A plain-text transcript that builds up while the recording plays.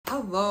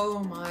Hello,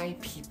 my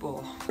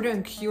people. We're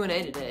doing Q&A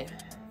today.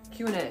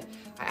 Q&A.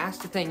 I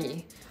asked a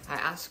thingy. I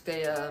asked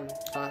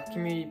a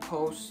community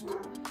post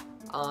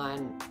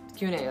on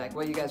Q&A, like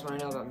what do you guys want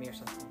to know about me or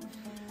something.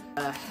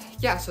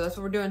 Yeah, so that's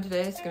what we're doing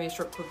today. It's gonna be a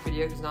short, quick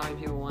video because not many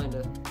people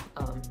wanted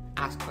to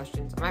ask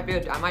questions. I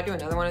might do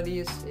another one of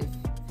these if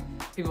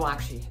people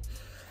actually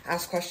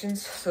ask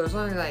questions. So there's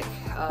only like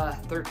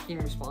 13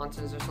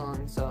 responses or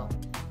something. So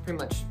pretty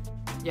much,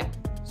 yeah.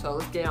 So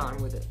let's get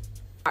on with it.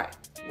 All right,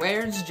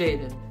 where's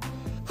Jaden?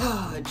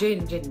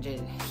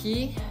 Jaden.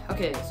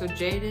 Okay, so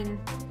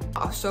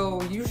Jaden.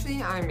 So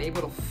usually I'm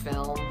able to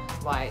film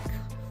like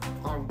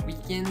on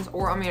weekends,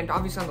 or I mean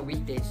obviously on the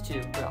weekdays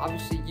too, but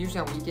obviously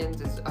usually on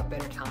weekends is a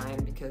better time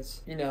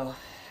because, you know,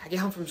 I get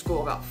home from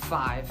school about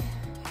 5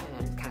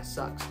 and it kind of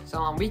sucks. So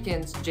on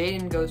weekends,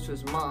 Jaden goes to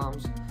his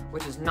mom's,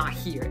 which is not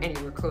here,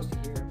 anywhere close to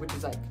here, which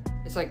is like,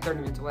 it's like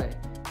 30 minutes away.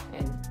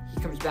 And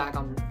he comes back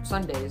on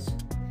Sundays,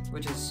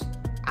 which is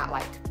at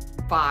like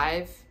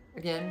 5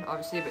 again,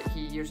 obviously, but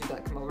he usually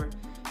doesn't come over.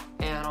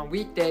 And on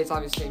weekdays,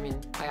 obviously, I mean,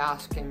 I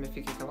asked him if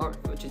he could come over,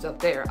 which is up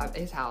there at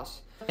his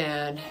house.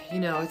 And, you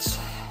know, it's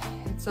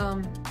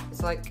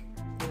like,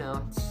 you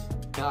know,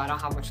 I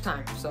don't have much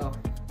time. So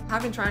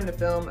I've been trying to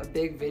film a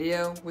big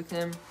video with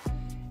him.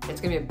 It's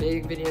gonna be a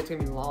big video, it's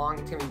gonna be long,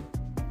 it's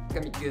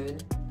gonna be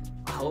good,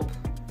 I hope.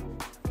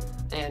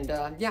 And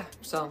yeah,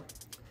 so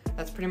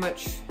that's pretty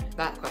much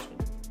that question.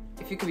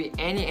 If you could be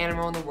any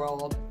animal in the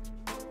world,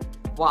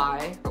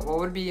 why? But what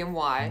would it be and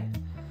why?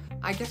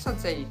 I guess I'd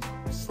say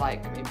it's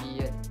like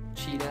maybe a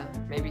cheetah,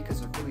 maybe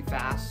because they're really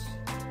fast.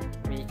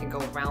 I mean, you can go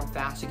around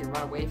fast, you can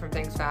run away from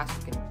things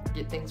fast, you can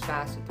get things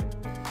fast.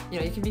 You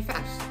know, you can be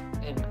fast.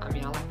 And I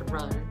mean, I like to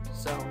run,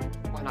 so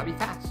why not be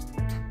fast?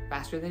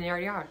 Faster than you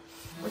already are.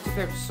 What's your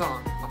favorite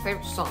song? My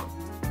favorite song?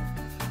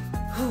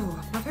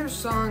 My favorite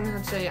song,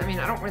 I'd say, I mean,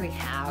 I don't really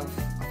have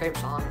a favorite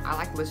song. I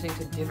like listening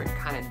to different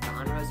kind of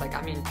genres. Like,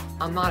 I mean,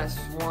 I'm not a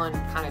one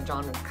kind of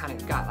genre kind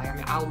of guy. Like, I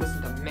mean, I'll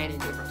listen to many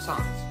different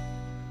songs.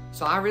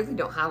 So I really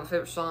don't have a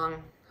favorite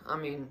song. I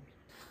mean,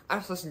 I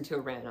just listen to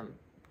random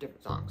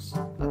different songs.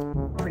 That's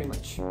pretty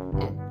much it.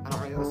 I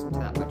don't really listen to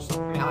that much.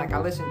 I mean, I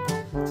listen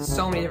to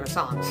so many different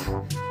songs.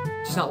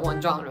 Just not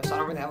one genre, so I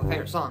don't really have a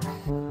favorite song.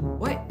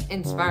 What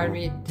inspired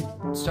me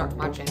to start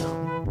my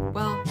channel?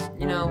 Well,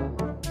 you know,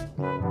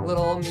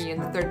 little old me in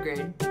the 3rd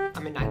grade.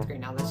 I'm in 9th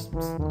grade now, that's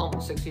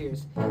almost 6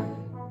 years.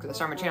 Because I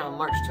started my channel on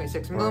March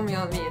 26th. Little me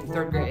in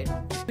 3rd grade.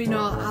 You know,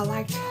 I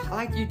like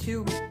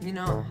YouTube. You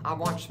know, I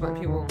watched a bunch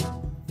of people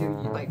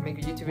make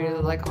a YouTube video.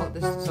 They're like, oh,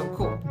 this is so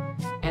cool.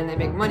 And they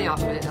make money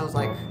off of it. And I was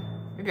like,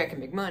 maybe I can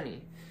make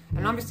money.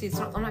 And obviously,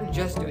 I'm not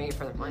just doing it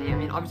for the money. I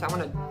mean, obviously, I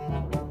want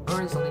to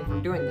earn something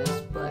from doing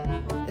this, but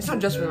it's not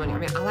just for the money. I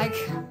mean, I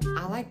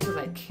like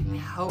to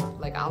help.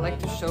 Like, I like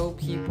to show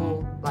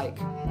people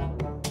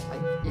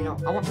you know,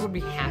 I want people to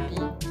be happy,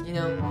 you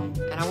know,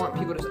 and I want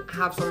people to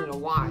have something to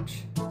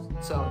watch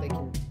so they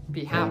can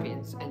be happy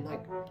and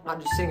like not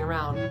just sitting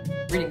around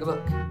reading a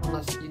book,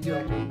 unless you do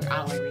like to read a book. I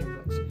don't like reading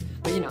books,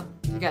 but you know,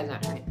 you guys know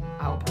what I mean.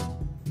 I hope.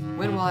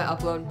 When will I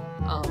upload?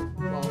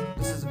 Well,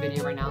 this is a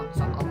video right now,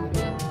 so I'm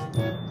uploading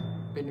it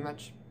pretty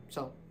much.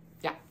 So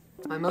yeah,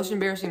 my most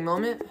embarrassing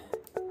moment.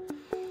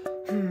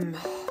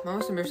 My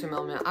most embarrassing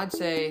moment, I'd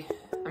say,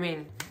 I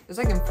mean, it's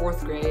like in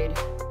 4th grade.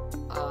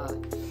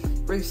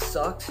 Really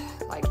sucked.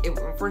 Like,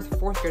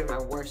 fourth grade was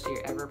my worst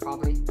year ever,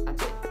 probably. I'd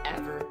say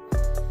ever.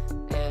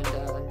 And,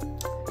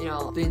 you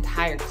know, the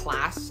entire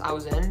class I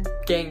was in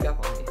ganged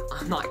up on me.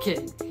 I'm not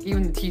kidding.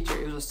 Even the teacher,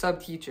 it was a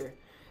sub-teacher.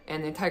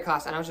 And the entire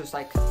class, and I was just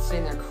like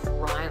sitting there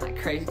crying like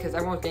crazy because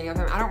everyone was ganging up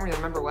on me. I don't really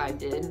remember what I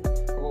did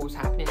or what was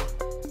happening,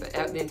 but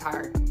it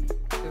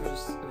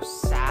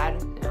was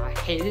sad, and I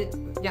hate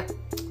it. But yeah.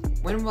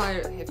 When will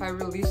if I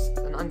release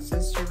an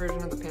uncensored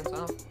version of the Pants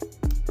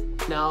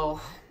Off? No.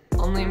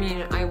 Only, I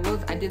mean,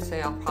 I did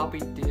say I'll probably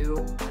do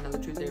another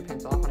Truth or Dare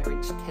Pants Off when I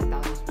reach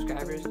 10,000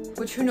 subscribers,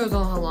 which who knows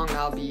how long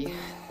that'll be,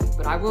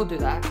 but I will do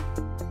that.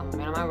 I'm a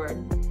man of my word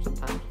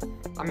sometimes.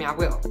 I mean, I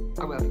will,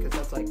 because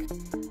that's like,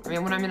 I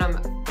mean, when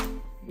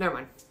never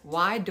mind.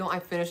 Why don't I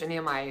finish any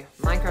of my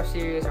Minecraft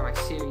series or my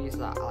series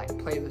that I like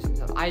playlists and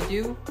stuff? I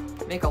do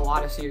make a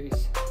lot of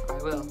series.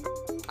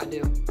 I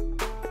do.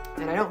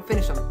 And I don't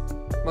finish them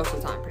most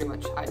of the time, pretty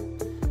much. I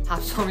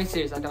have so many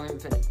series I don't even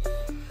finish.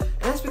 And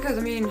that's because,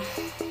 I mean,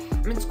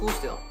 I'm in school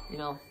still, you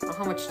know. I don't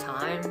have much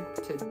time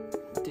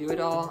to do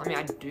it all. I mean,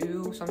 I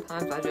do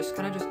sometimes. I just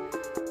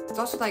it's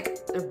also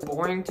like they're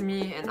boring to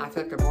me, and I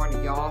feel like they're boring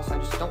to y'all, so I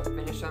just don't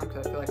finish them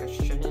because I feel like I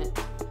shouldn't.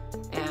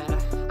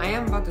 And I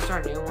am about to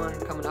start a new one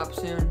coming up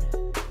soon,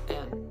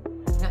 and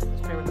yeah, that's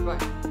pretty much about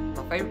it.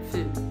 My favorite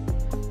food,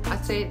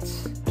 I'd say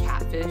it's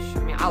catfish. I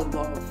mean, I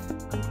love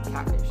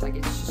catfish. Like,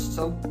 it's just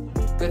so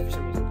good for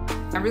some reason.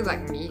 I really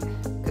like meat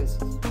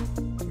because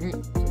meat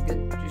is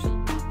good, juicy.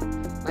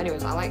 But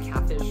anyways, I like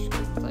catfish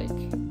because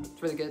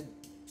it's really good.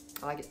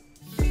 I like it.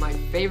 My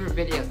favorite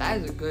video, that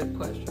is a good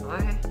question.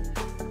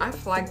 I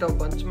flagged a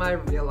bunch of my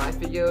real life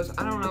videos.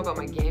 I don't know about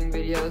my gaming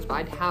videos, but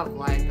I'd have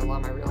liked a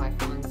lot of my real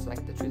life ones,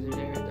 like the Truth or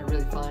Dare. They're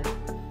really fun.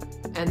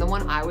 And the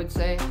one I would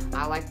say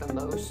I like the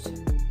most,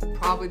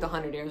 probably the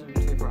 100 Dares in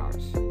 24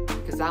 Hours.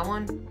 Because that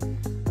one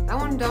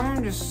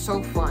is just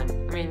so fun.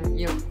 I mean,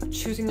 you know,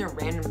 choosing a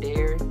random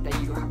dare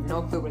that you have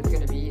no clue what it's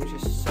gonna be is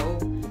just so,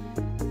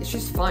 it's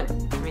just fun.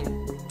 I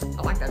mean,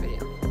 I like that video.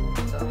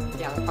 So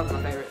yeah, that's probably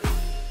my favorite.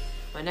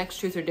 My next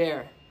truth or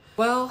dare.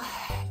 Well,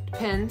 it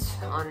depends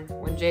on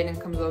when Jaden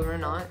comes over or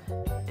not,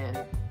 and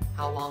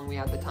how long we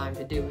have the time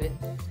to do it.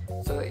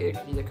 So it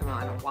could either come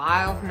out in a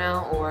while from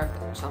now, or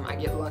if I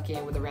get lucky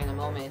and with a random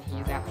moment,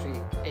 he's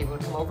actually able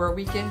to come over a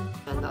weekend,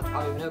 and that's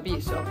probably when it'll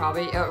be. So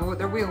probably,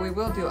 we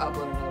will do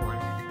upload another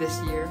one this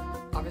year,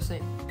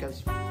 obviously,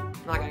 because I'm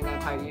not gonna go an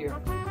entire year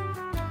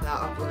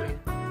without uploading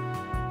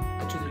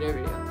a truth or dare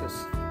video,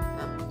 because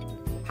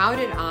how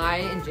did I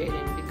and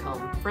Jaden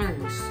become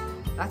friends?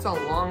 That's a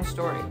long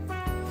story,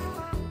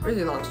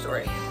 really long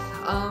story.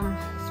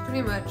 It's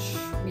pretty much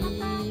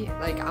me,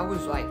 like I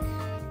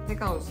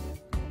think I was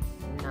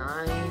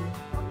 9,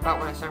 about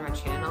when I started my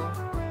channel,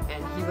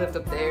 and he lived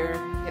up there.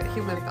 Yeah,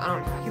 he lived, I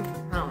don't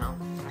know.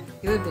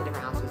 He lived in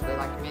different houses, but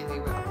like mainly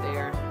up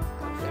there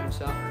and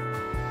stuff.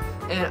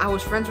 And I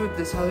was friends with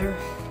this other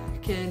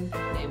kid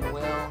named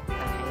Will. I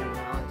hate him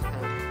now, it's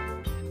kind of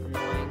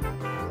annoying.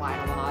 He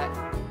lied a lot.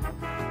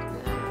 And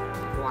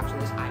if you're watching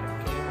this, I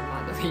don't care,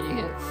 I'm not deleting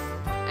it.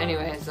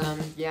 Anyways,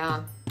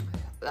 yeah.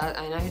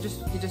 And he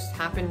just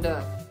happened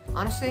to,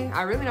 honestly,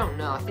 I really don't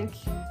know. I think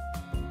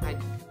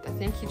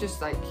he just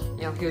like,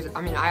 you know,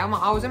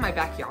 I was in my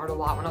backyard a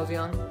lot when I was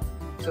young.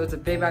 So it's a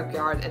big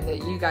backyard, and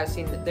you guys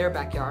seen their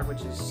backyard,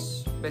 which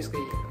is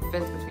basically a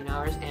fence between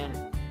ours, and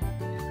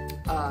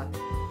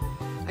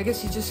I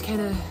guess he just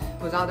kind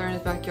of was out there in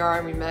his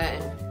backyard, and we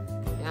met,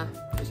 and yeah,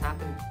 it just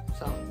happened.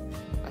 So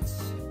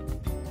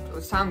it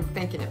was time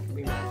thinking it,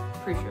 we met,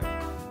 pretty sure.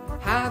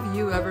 Have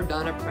you ever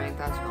done a prank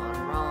that's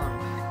gone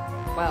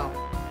wrong? Well,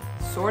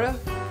 sort of.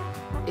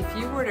 If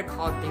you were to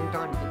call Ding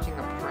Dong Ditching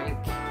a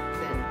prank,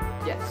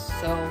 then yes.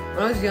 So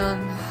when I was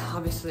young,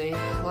 obviously,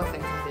 a lot of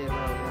things I did when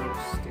I was young were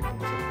stupid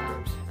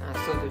sometimes, and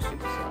I still do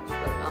stupid stuff.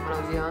 But when I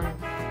was young,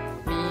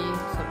 me,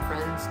 some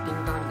friends,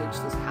 Ding Dong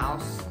ditched this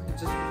house.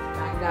 Just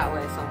back that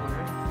way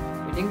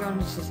somewhere. We Ding Dong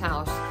ditched this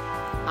house.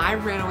 I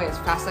ran away as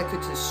fast as I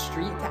could to the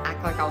street to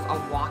act like I was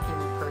a walking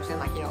person,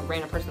 like, you know, a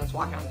random person that's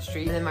walking on the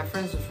street. And then my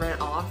friends just ran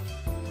off,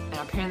 and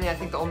apparently I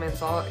think the old man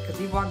saw it because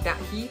he walked down.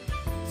 He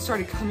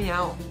started coming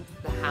out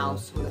the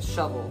house with a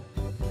shovel,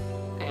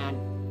 and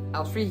I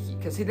was freaky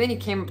because then he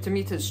came up to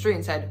me to the street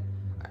and said,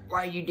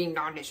 "Why are you Ding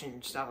Dong ditching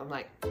and stuff?" I'm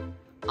like,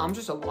 "I'm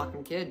just a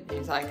walking kid." And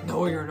he's like,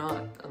 "No, you're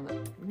not." I'm like,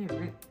 "What do you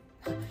mean?"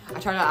 I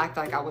tried to act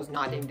like I was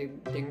not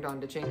Ding Dong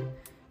ditching,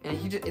 and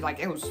he just, like,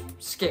 it was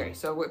scary.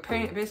 So what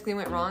basically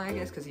went wrong, I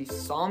guess, because he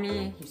saw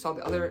me, he saw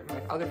my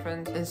other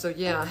friends, and so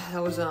yeah,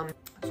 that was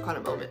quite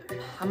a moment.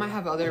 I might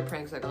have other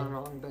pranks that gone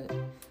wrong, but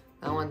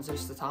that one's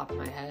just the top of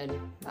my head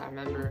that I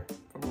remember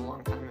from a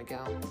long time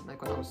ago,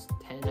 like when I was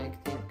 10, I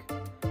think.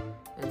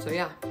 And so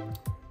yeah,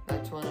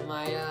 that's one of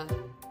my, I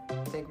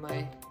think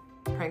my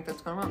prank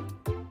that's gone wrong.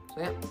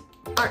 So yeah.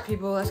 Alright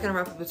people, that's gonna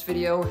wrap up this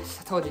video.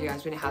 I told you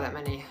guys we didn't have that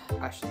many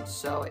questions.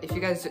 So if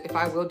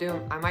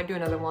I might do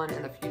another one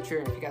in the future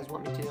if you guys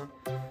want me to.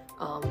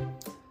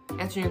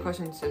 Answering your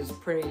questions is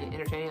pretty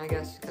entertaining, I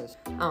guess, because,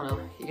 I don't know,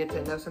 you get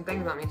to know some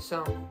things about me.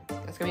 So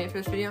that's gonna be it for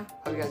this video.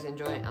 Hope you guys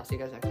enjoy it, and I'll see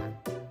you guys next time.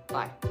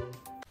 Bye.